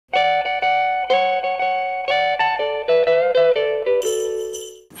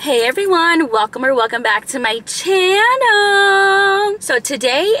Hey everyone, welcome back to my channel. So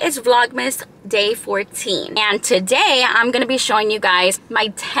today is Vlogmas day 14 and today I'm gonna be showing you guys my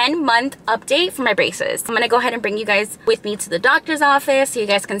 10-month update for my braces. I'm gonna go ahead and bring you guys with me to the doctor's office so you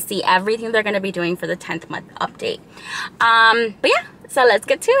guys can see everything they're gonna be doing for the 10th month update. But yeah, so let's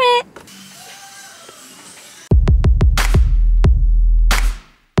get to it.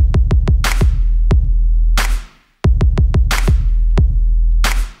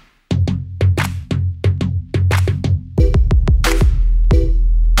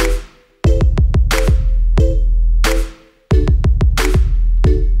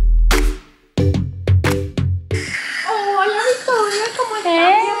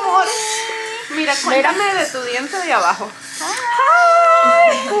 Cuéntame de tu diente de abajo.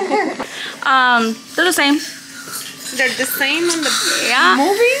 They're the same. They're the same on the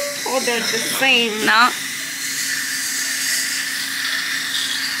moving, or they're the same? No.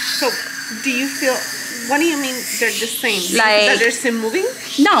 So, do you feel? What do you mean they're the same? Like that they're still moving?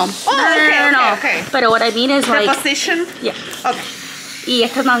 No. Oh, okay. But what I mean is the like position. Yeah. Okay. Y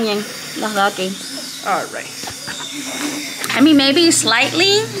estas también las veo aquí. All right. I mean, maybe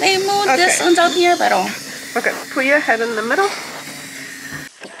slightly they moved this one's up here, but okay, put your head in the middle.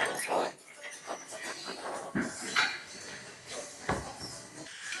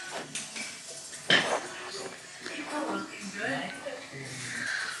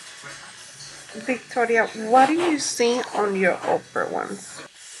 Victoria, what do you see on your upper ones?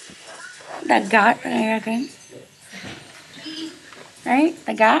 the gap, okay. Right?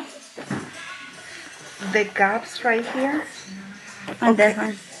 The gap. The gaps right here. On this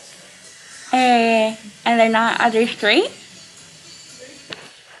one. And they're not, are they straight?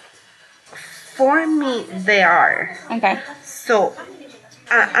 For me, they are. Okay. So,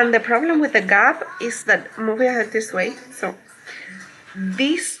 and the problem with the gap is that, move your head this way. So,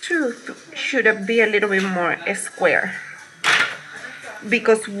 this tooth should be a little bit more square.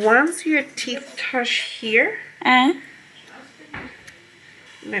 Because once your teeth touch here,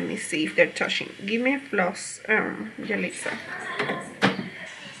 let me see if they're touching. Give me a floss, Jalisa.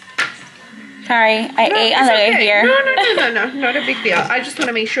 Sorry, I ate on the way here. No, not a big deal. I just want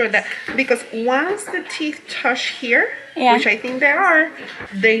to make sure that, because once the teeth touch here, which I think they are,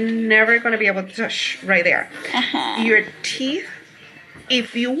 they're never going to be able to touch right there. Your teeth,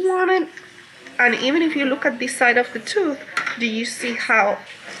 if you want it, and even if you look at this side of the tooth, do you see how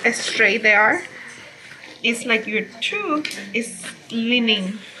straight they are? It's like your tooth is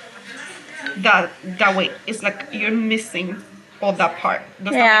leaning that way. It's like you're missing all that part.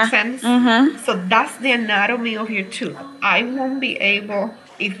 Does that make sense? So that's the anatomy of your tooth. I won't be able,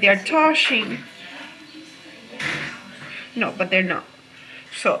 if they're touching, no, but they're not.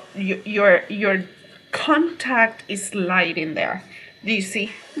 So your contact is light in there. Do you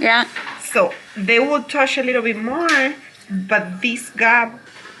see? Yeah. So they will touch a little bit more, but this gap,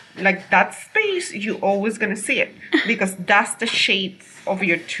 like that space, you're always gonna see it because that's the shape of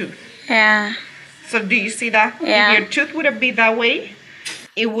your tooth. Yeah. So do you see that? Yeah. If your tooth would be that way,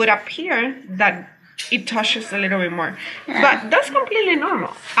 it would appear that it touches a little bit more. Yeah. But that's completely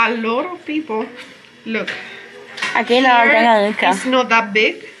normal. A lot of people, look, here, it's not that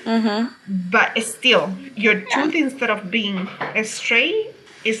big, but still, your tooth, instead of being straight,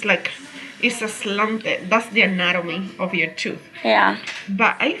 is like, it's a slanted. That's the anatomy of your tooth. Yeah.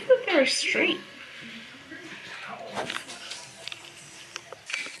 But I feel they're straight.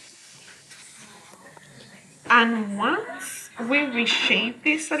 And once we reshape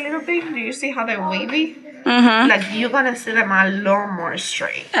this a little bit, do you see how they're wavy? Like, you're gonna see them a lot more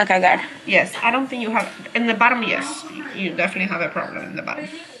straight. Okay, good. Yes, I don't think you have, in the bottom, yes, you definitely have a problem in the bottom.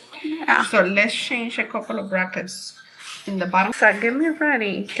 Yeah. So let's change a couple of brackets in the bottom. So get me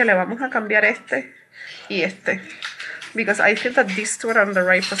ready, que le vamos a cambiar este y este. Because I feel that these two are on the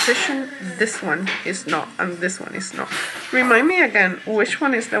right position, this one is not, and this one is not. Remind me again, which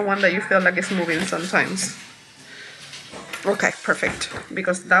one is the one that you feel like is moving sometimes? Okay, perfect.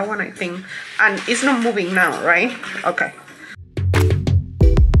 Because that one, I think, and it's not moving now, right? Okay.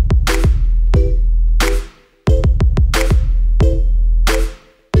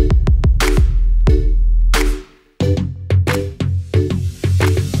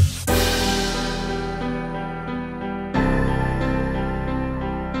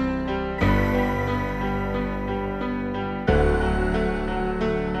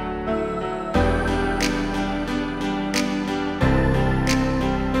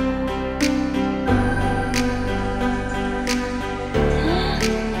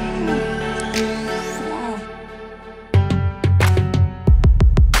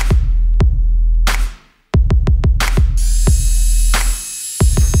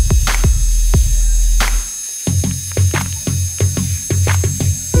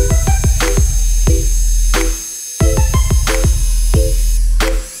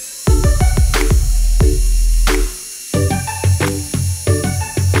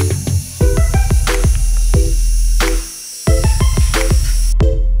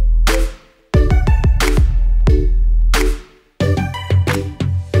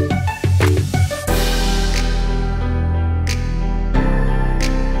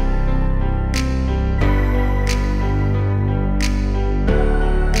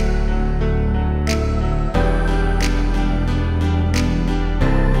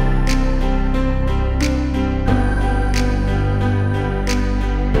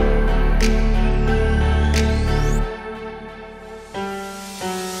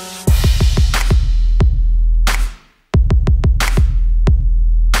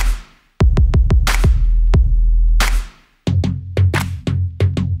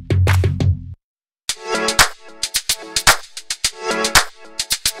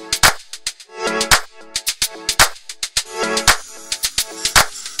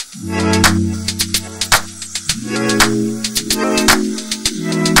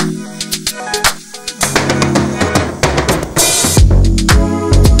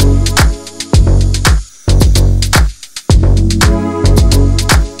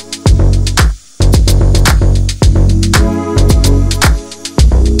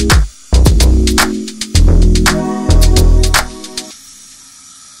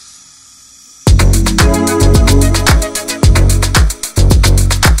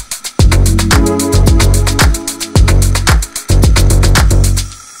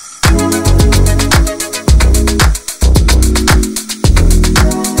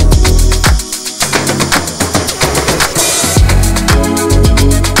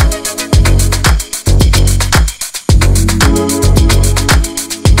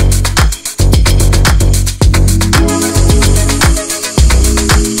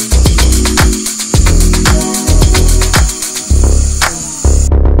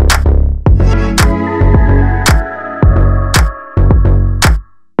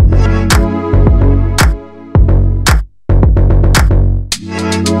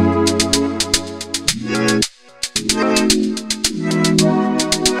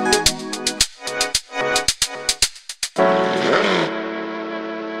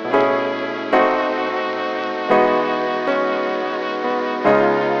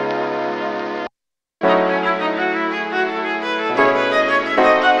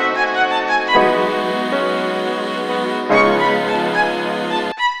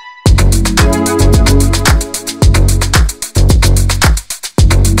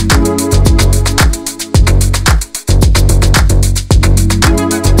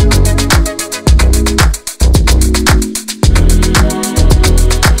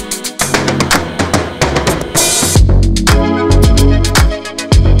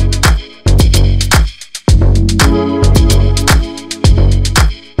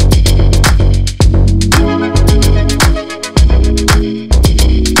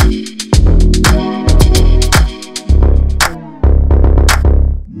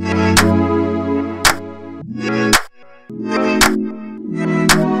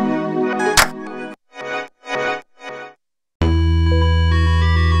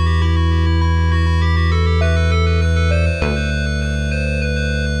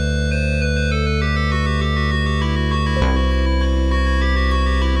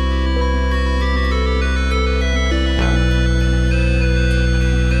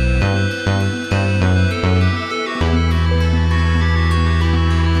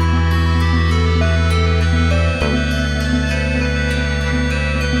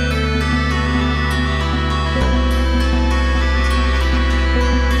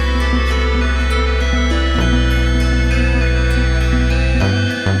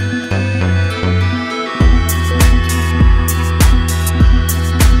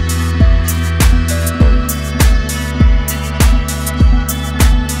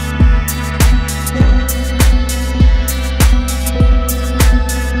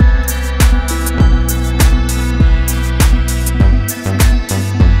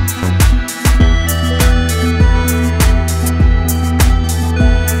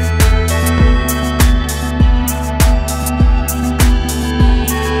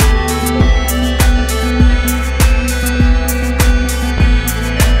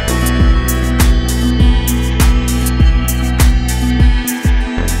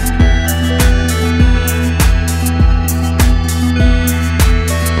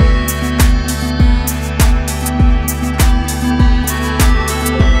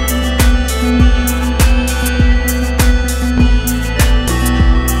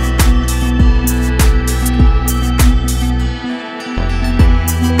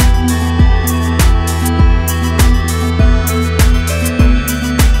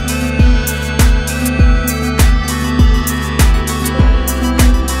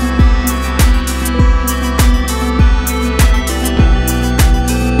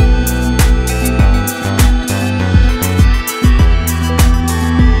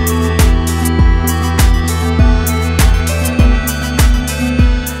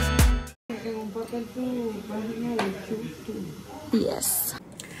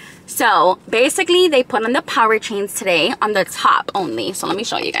 So basically they put on the power chains today on the top only. So let me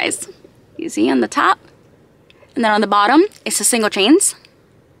show you guys. You see on the top, and then on the bottom it's the single chains.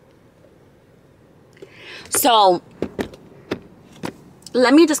 So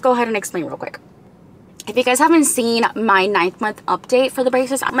let me just go ahead and explain real quick. If you guys haven't seen my 9th month update for the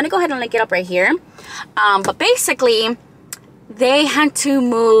braces, I'm gonna go ahead and link it up right here. But basically they had to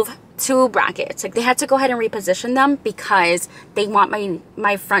move 2 brackets. Like they had to go ahead and reposition them because they want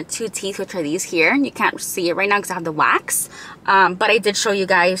my front 2 teeth, which are these here. You can't see it right now because I have the wax, but I did show you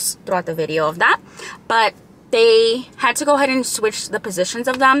guys throughout the video of that. But they had to go ahead and switch the positions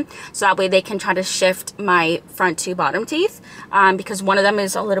of them so that way they can try to shift my front 2 bottom teeth, because one of them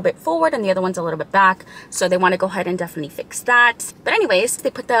is a little bit forward and the other one's a little bit back. So they want to go ahead and definitely fix that. But anyways,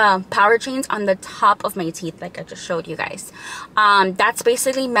 they put the power chains on the top of my teeth like I just showed you guys. That's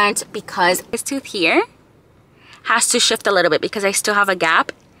basically meant because this tooth here has to shift a little bit because I still have a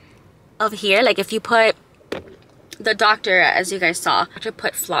gap of here. Like if you put, the doctor, as you guys saw, to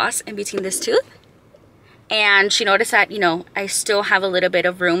put floss in between this tooth, and she noticed that, you know, I still have a little bit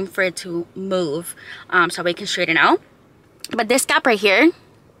of room for it to move, so we can straighten out. But this gap right here,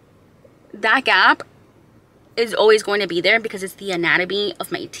 that gap is always going to be there because it's the anatomy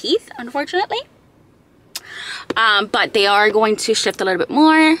of my teeth, unfortunately. But they are going to shift a little bit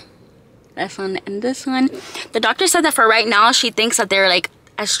more. This one and this one. The doctor said that for right now, she thinks that they're like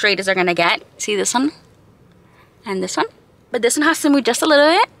as straight as they're gonna get. See this one and this one? But this one has to move just a little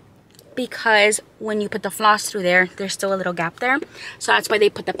bit, because when you put the floss through there, there's still a little gap there. So that's why they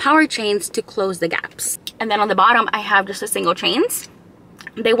put the power chains to close the gaps. And then on the bottom, I have just the single chains.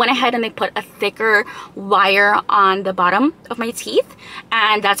 They went ahead and they put a thicker wire on the bottom of my teeth.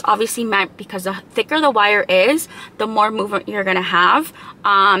 And that's obviously meant because the thicker the wire is, the more movement you're gonna have.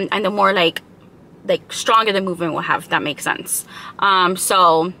 And the more like stronger the movement will have, if that makes sense.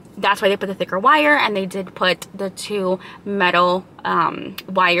 So that's why they put the thicker wire, and they did put the 2 metal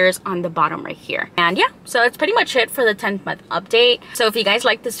wires on the bottom right here. And yeah, so that's pretty much it for the 10th month update. So if you guys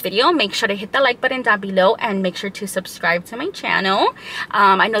like this video, make sure to hit the like button down below and make sure to subscribe to my channel.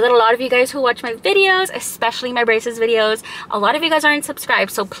 I know that a lot of you guys who watch my videos, especially my braces videos, a lot of you guys aren't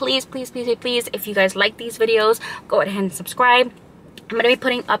subscribed. So please, please, please, please, if you guys like these videos, go ahead and subscribe. I'm going to be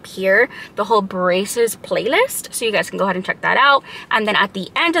putting up here the whole braces playlist, so you guys can go ahead and check that out. And then at the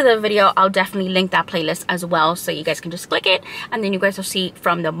end of the video, I'll definitely link that playlist as well, so you guys can just click it, and then you guys will see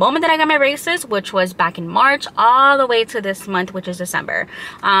from the moment that I got my braces, which was back in March, all the way to this month, which is December.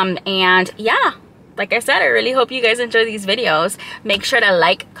 And yeah, like I said, I really hope you guys enjoy these videos. Make sure to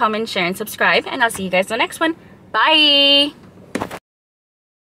like, comment, share, and subscribe, and I'll see you guys in the next one. Bye!